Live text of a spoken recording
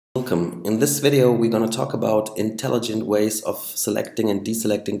Welcome. In this video we're going to talk about intelligent ways of selecting and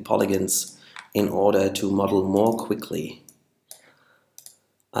deselecting polygons in order to model more quickly.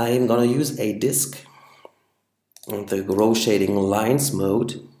 I'm going to use a disk and the row shading lines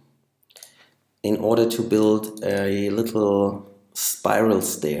mode in order to build a little spiral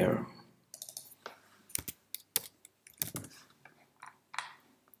stair.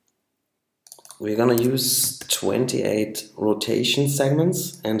 We're going to use 28 rotation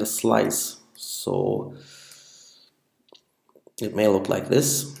segments and a slice, so it may look like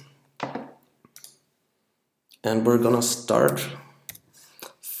this. And we're going to start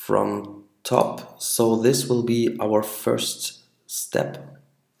from top, so this will be our first step.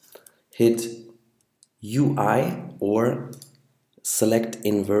 Hit UI or select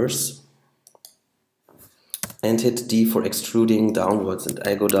inverse and hit D for extruding downwards, and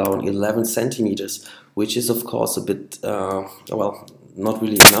I go down 11 centimeters, which is of course a bit, well, not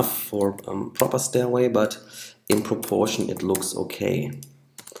really enough for proper stairway, but in proportion it looks okay.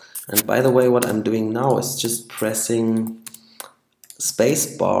 And by the way, what I'm doing now is just pressing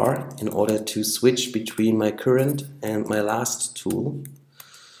space bar in order to switch between my current and my last tool,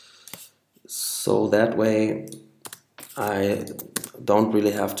 so that way I don't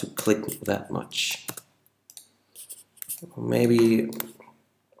really have to click that much. Maybe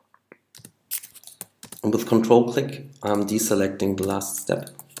with control click I'm deselecting the last step,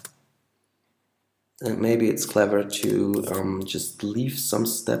 and maybe it's clever to just leave some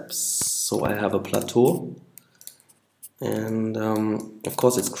steps so I have a plateau. And of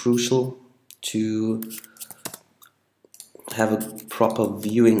course it's crucial to have a proper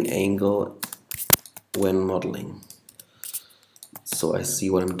viewing angle when modeling, so I see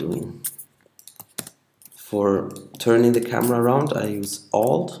what I'm doing. For turning the camera around, I use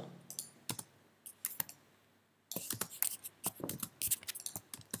Alt,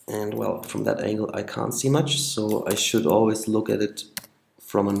 and well, from that angle I can't see much, so I should always look at it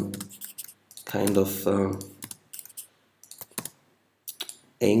from a kind of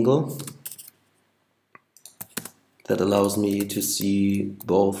angle that allows me to see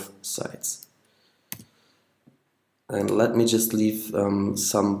both sides. And let me just leave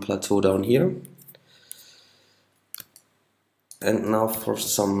some plateau down here. And now for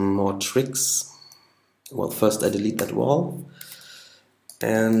some more tricks. Well, first I delete that wall.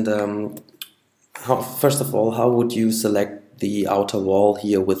 And first of all, how would you select the outer wall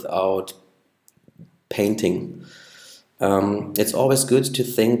here without painting? It's always good to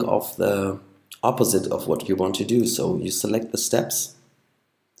think of the opposite of what you want to do. So you select the steps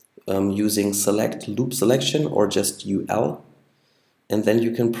using select loop selection or just UL, and then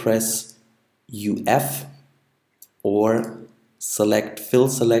you can press UF or select fill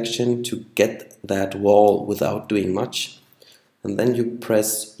selection to get that wall without doing much, and then you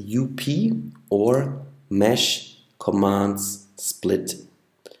press UP or mesh commands split.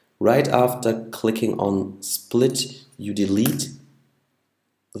 Right after clicking on split, you delete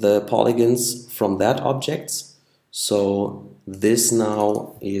the polygons from that object, so this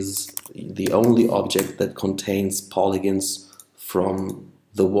now is the only object that contains polygons from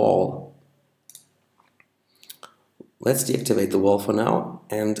the wall. Let's deactivate the wall for now,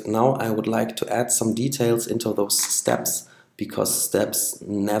 and now I would like to add some details into those steps, because steps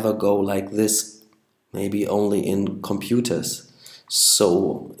never go like this, maybe only in computers.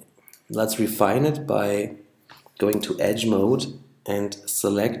 So let's refine it by going to Edge mode and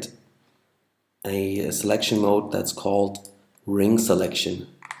select a selection mode that's called ring selection.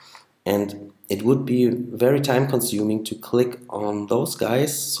 And it would be very time consuming to click on those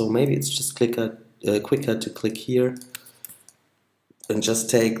guys, so maybe it's just quicker to click here and just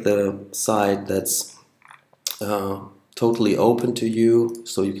take the side that's totally open to you,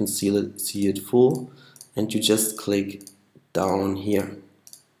 so you can see it full, and you just click down here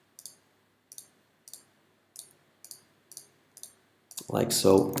like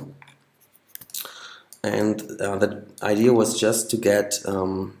so. And the idea was just to get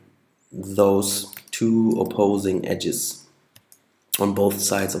those two opposing edges on both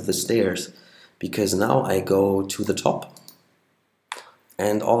sides of the stairs, because now I go to the top,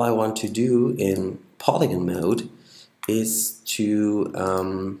 and all I want to do in Polygon mode is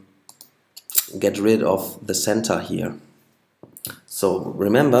to get rid of the center here. So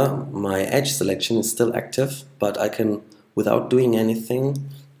remember, my edge selection is still active, but I can, without doing anything,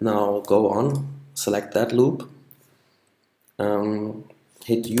 now go on, select that loop,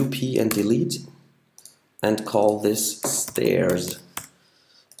 hit UP and delete, and call this stairs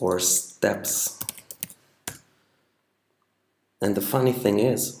or steps. And the funny thing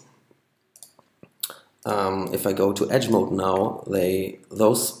is, if I go to edge mode now,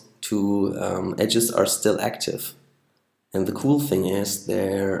 those two edges are still active. And the cool thing is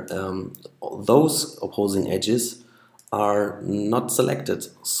those opposing edges are not selected.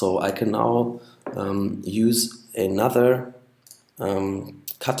 So I can now use another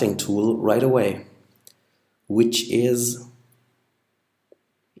cutting tool right away, which is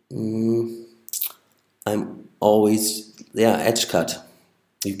I'm always edge cut.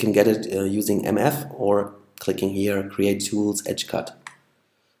 You can get it using MF or clicking here, create tools, edge cut.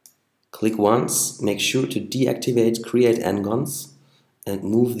 Click once, make sure to deactivate create n-gons and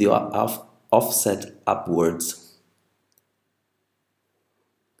move the offset upwards.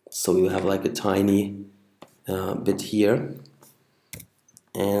 So you have like a tiny bit here.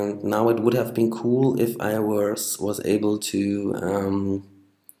 And now it would have been cool if I was able to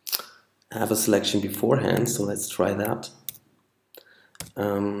have a selection beforehand, so let's try that.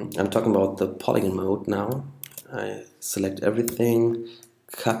 I'm talking about the polygon mode now. I select everything,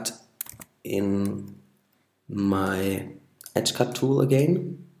 cut in my edge cut tool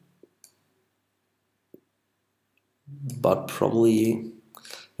again, but probably,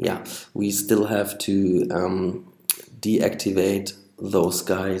 we still have to deactivate those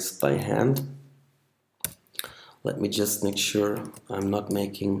guys by hand. Let me just make sure I'm not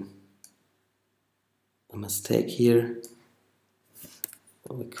making a mistake here.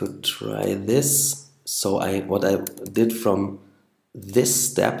 We could try this. So what I did from this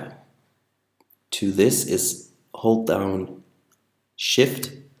step to this is hold down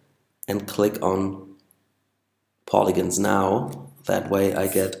Shift and click on polygons now. That way I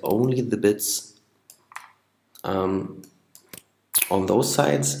get only the bits on those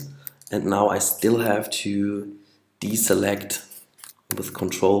sides, and now I still have to deselect with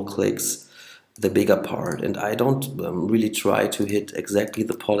control clicks the bigger part, and I don't really try to hit exactly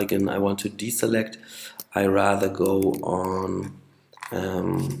the polygon I want to deselect. I rather go on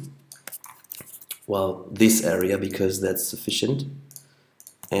well, this area, because that's sufficient.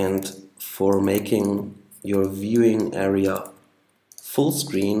 And for making your viewing area full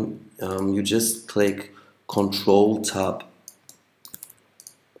screen, you just click Control Tab.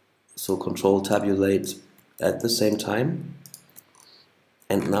 So Control Tabulate at the same time.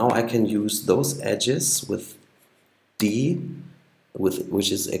 And now I can use those edges with D,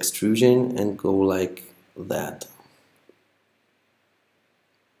 which is extrusion, and go like that.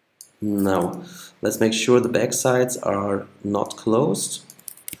 Now, let's make sure the back sides are not closed.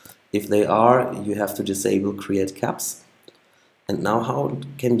 If they are, you have to disable create caps. And now how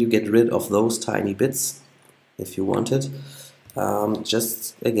can you get rid of those tiny bits if you want it?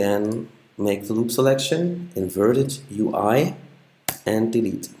 Just again, make the loop selection, invert it, UI, and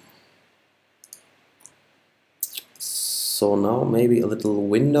delete. So now maybe a little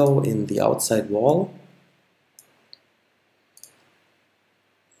window in the outside wall.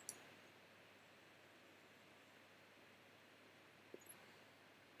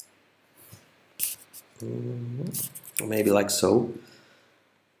 Maybe like so.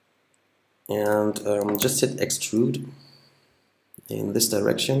 And just hit extrude in this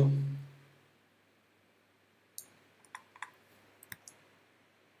direction.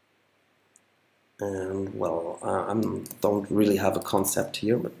 And well, I don't really have a concept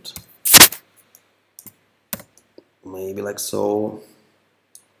here, but maybe like so.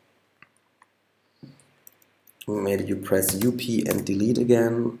 Maybe you press UP and delete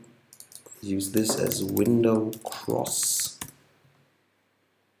again. Use this as window cross.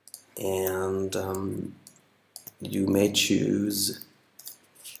 And you may choose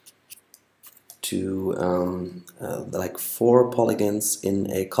to like 4 polygons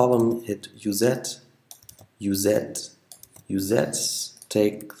in a column, hit UZ, UZ, UZ,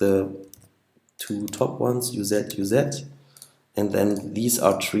 take the 2 top ones, UZ, UZ, and then these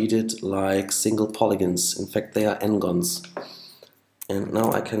are treated like single polygons. In fact, they are n-gons. And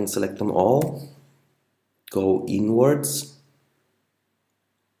now I can select them all, go inwards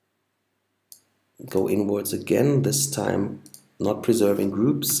again, this time not preserving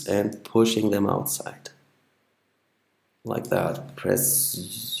groups and pushing them outside. Like that.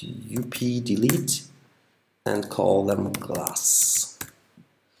 Press UP, delete, and call them glass.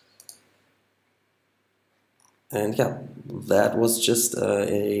 And yeah, that was just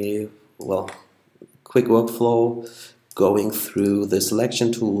a quick workflow going through the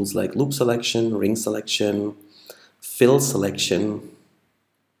selection tools like loop selection, ring selection, fill selection.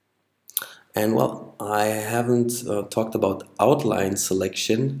 And well, I haven't talked about outline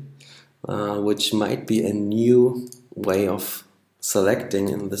selection, which might be a new way of selecting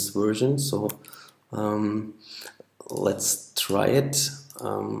in this version. So let's try it.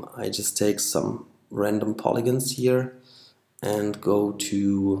 I just take some random polygons here and go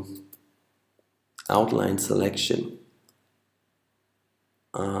to outline selection.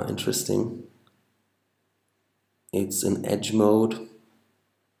 Interesting. It's in edge mode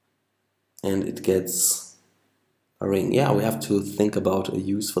and it gets a ring. Yeah, we have to think about a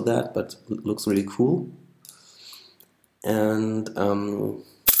use for that, but it looks really cool. And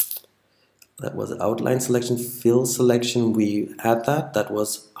that was outline selection. Fill selection, we had that. That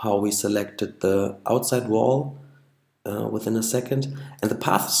was how we selected the outside wall within a second. And the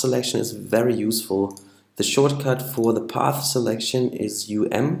path selection is very useful. The shortcut for the path selection is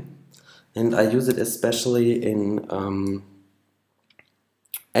UM, and I use it especially in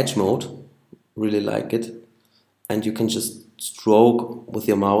edge mode. Really like it. And you can just stroke with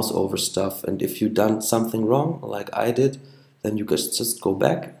your mouse over stuff, and if you've done something wrong like I did, then you just go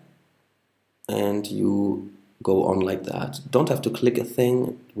back and you go on like that. Don't have to click a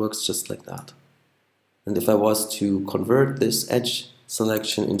thing, it works just like that. And if I was to convert this edge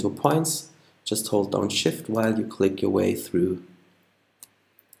selection into points, just hold down Shift while you click your way through.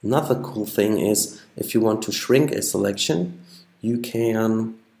 Another cool thing is if you want to shrink a selection, you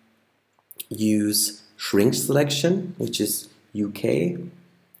can use shrink selection, which is UK,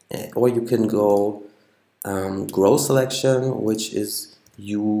 or you can go grow selection, which is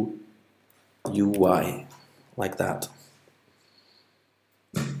UY, like that.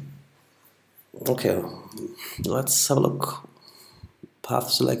 Okay, let's have a look.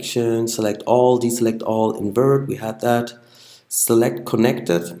 Path selection, select all, deselect all, invert, we had that. Select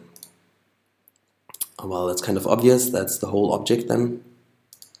connected. Well, that's kind of obvious, that's the whole object then.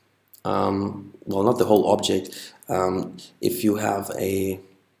 Well, not the whole object. If you have a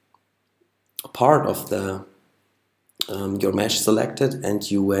part of the your mesh selected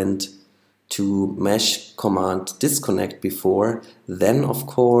and you went to mesh command disconnect before, then of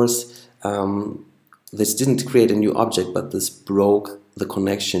course this didn't create a new object, but this broke the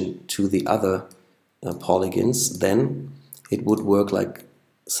connection to the other polygons. Then it would work like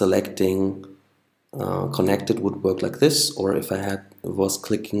selecting connected would work like this, or if I was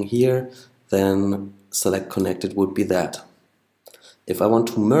clicking here, then select connected would be that. If I want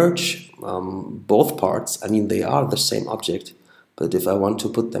to merge both parts, I mean they are the same object, but if I want to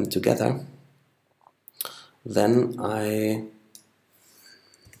put them together, then I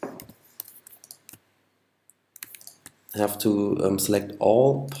have to select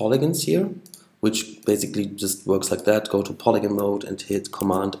all polygons here, which basically just works like that. Go to polygon mode and hit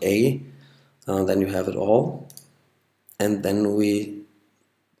Command A, then you have it all, and then we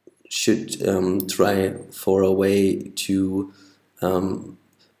should try for a way to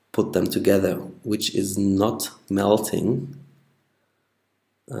put them together, which is not melting,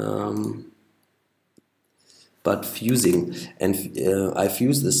 but fusing. And I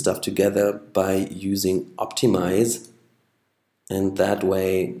fuse this stuff together by using optimize, and that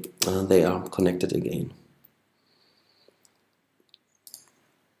way they are connected again.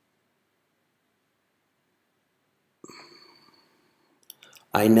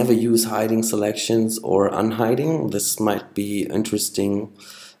 I never use hiding selections or unhiding. This might be interesting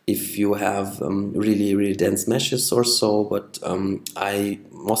if you have really dense meshes or so, but I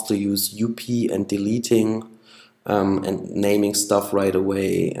mostly use UP and deleting and naming stuff right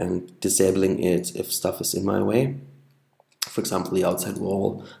away and disabling it if stuff is in my way. For example, the outside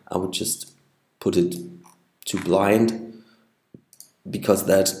wall, I would just put it to blind, because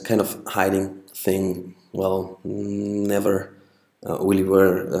that kind of hiding thing, well, never really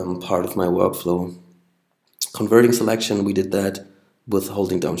were part of my workflow. Converting selection, we did that with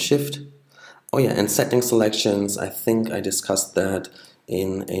holding down Shift. Oh yeah, and setting selections, I think I discussed that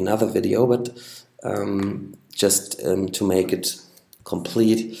in another video, but just to make it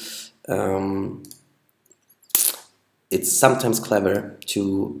complete, it's sometimes clever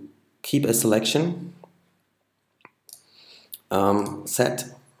to keep a selection set.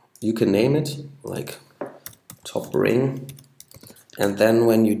 You can name it like top ring, and then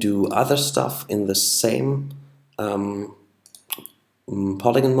when you do other stuff in the same polygon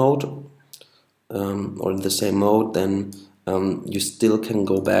mode or in the same mode, then you still can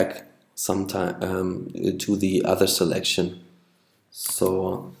go back sometime to the other selection.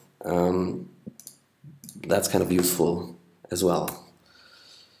 So that's kind of useful as well.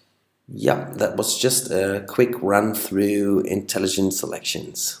 Yeah, that was just a quick run through intelligent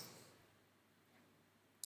selections.